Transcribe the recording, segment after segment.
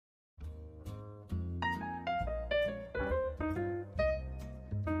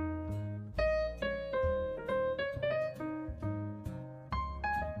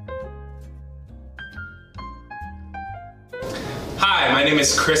Hi, my name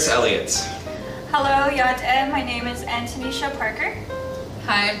is Chris Elliott. Hello, Yad. My name is Antonisha Parker.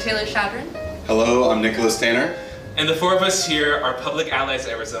 Hi, I'm Taylor Shadron. Hello, I'm Nicholas Tanner. And the four of us here are Public Allies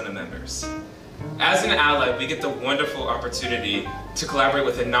Arizona members. As an ally, we get the wonderful opportunity to collaborate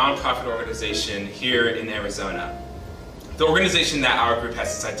with a nonprofit organization here in Arizona. The organization that our group has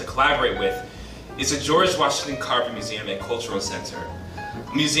decided to collaborate with is the George Washington Carver Museum and Cultural Center,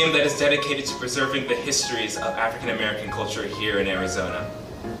 a museum that is dedicated to preserving the histories of African American culture here in Arizona.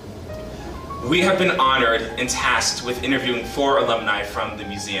 We have been honored and tasked with interviewing 4 alumni from the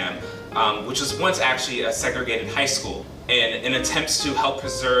museum, which was once actually a segregated high school, in attempts to help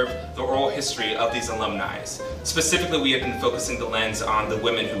preserve the oral history of these alumni. Specifically, we have been focusing the lens on the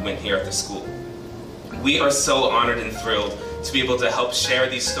women who went here at the school. We are so honored and thrilled to be able to help share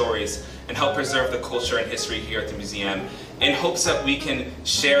these stories and help preserve the culture and history here at the museum, in hopes that we can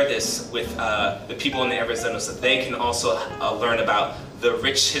share this with the people in Arizona so that they can also learn about the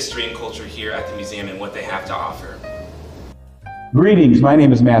rich history and culture here at the museum and what they have to offer. Greetings, my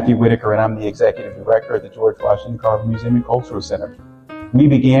name is Matthew Whitaker and I'm the Executive Director of the George Washington Carver Museum and Cultural Center. We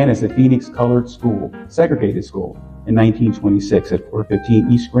began as the Phoenix Colored School, segregated school, in 1926 at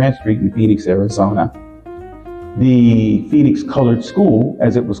 415 East Grant Street in Phoenix, Arizona. The Phoenix Colored School,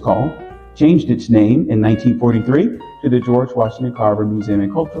 as it was called, changed its name in 1943 to the George Washington Carver Museum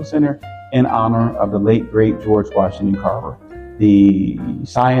and Cultural Center in honor of the late, great George Washington Carver, the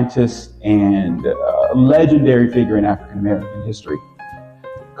scientist and legendary figure in African American history.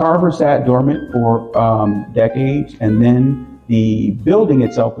 Carver sat dormant for decades, and then the building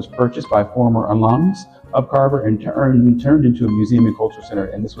itself was purchased by former alums of Carver and turned into a museum and cultural center,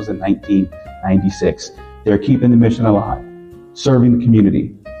 and this was in 1996. They're keeping the mission alive, serving the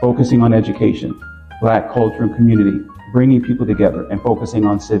community, focusing on education, Black culture and community, bringing people together, and focusing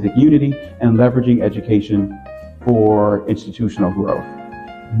on civic unity and leveraging education for institutional growth.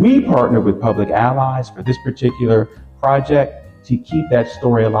 We partner with Public Allies for this particular project to keep that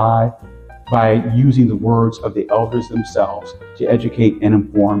story alive by using the words of the elders themselves to educate and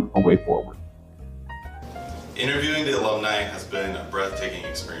inform a way forward. Interviewing the alumni has been a breathtaking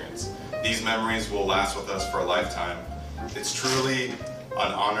experience. These memories will last with us for a lifetime. It's truly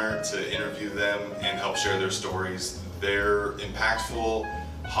an honor to interview them and help share their stories. They're impactful,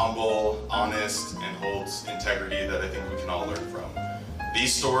 humble, honest, and holds integrity that I think we can all learn from.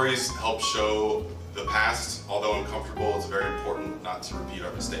 These stories help show the past. Although uncomfortable, it's very important not to repeat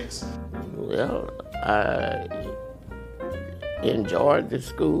our mistakes. Well, I enjoyed the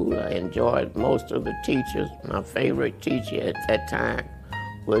school. I enjoyed most of the teachers. My favorite teacher at that time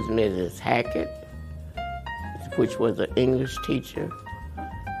was Mrs. Hackett, which was an English teacher,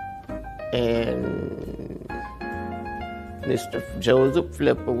 and Mr. Joseph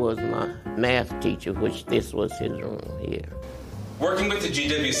Flipper was my math teacher, which this was his room here. Working with the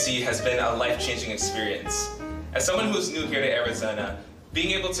GWC has been a life-changing experience. As someone who's new here to Arizona,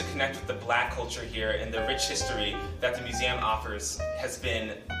 being able to connect with the Black culture here and the rich history that the museum offers has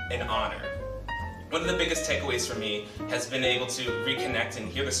been an honor. One of the biggest takeaways for me has been able to reconnect and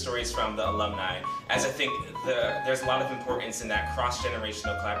hear the stories from the alumni, as I think there's a lot of importance in that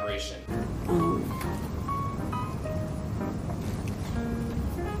cross-generational collaboration.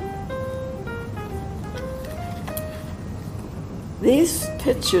 These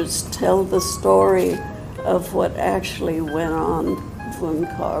pictures tell the story of what actually went on when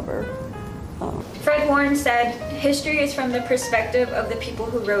Carver. Fred Warren said, "History is from the perspective of the people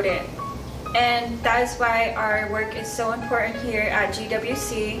who wrote it." And that is why our work is so important here at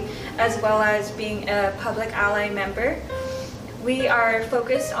GWC, as well as being a Public Ally member. We are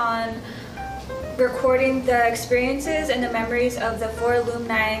focused on recording the experiences and the memories of the 4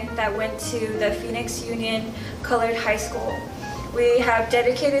 alumni that went to the Phoenix Union Colored High School. We have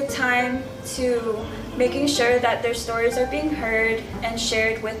dedicated time to making sure that their stories are being heard and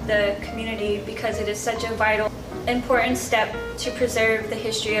shared with the community, because it is such a vital, important step to preserve the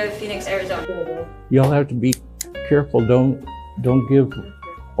history of Phoenix, Arizona. You'll have to be careful. Don't give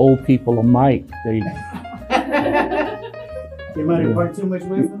old people a mic. They might impart too much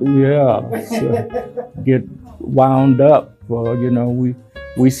wisdom. Yeah, so get wound up. You know,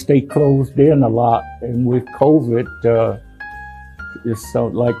 we stay closed in a lot, and with COVID, it's so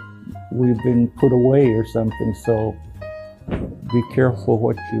like we've been put away or something. So be careful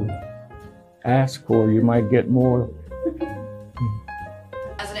what you ask for. You might get more.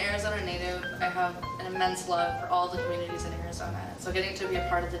 As an Arizona native, I have an immense love for all the communities in Arizona. So getting to be a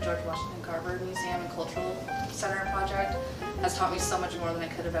part of the George Washington Carver Museum and Cultural Center project has taught me so much more than I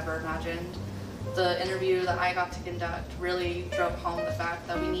could have ever imagined. The interview that I got to conduct really drove home the fact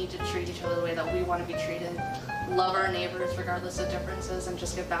that we need to treat each other the way that we want to be treated. love our neighbors regardless of differences, and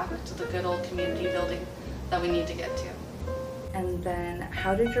just get back to the good old community building that we need to get to. And then,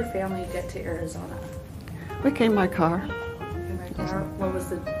 how did your family get to Arizona? We came by car. What was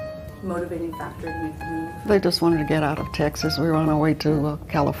the motivating factor to make the move? They just wanted to get out of Texas. We were on our way to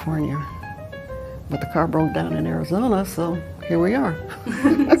California. But the car broke down in Arizona, so here we are.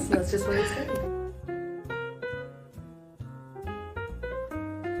 So that's just what it said.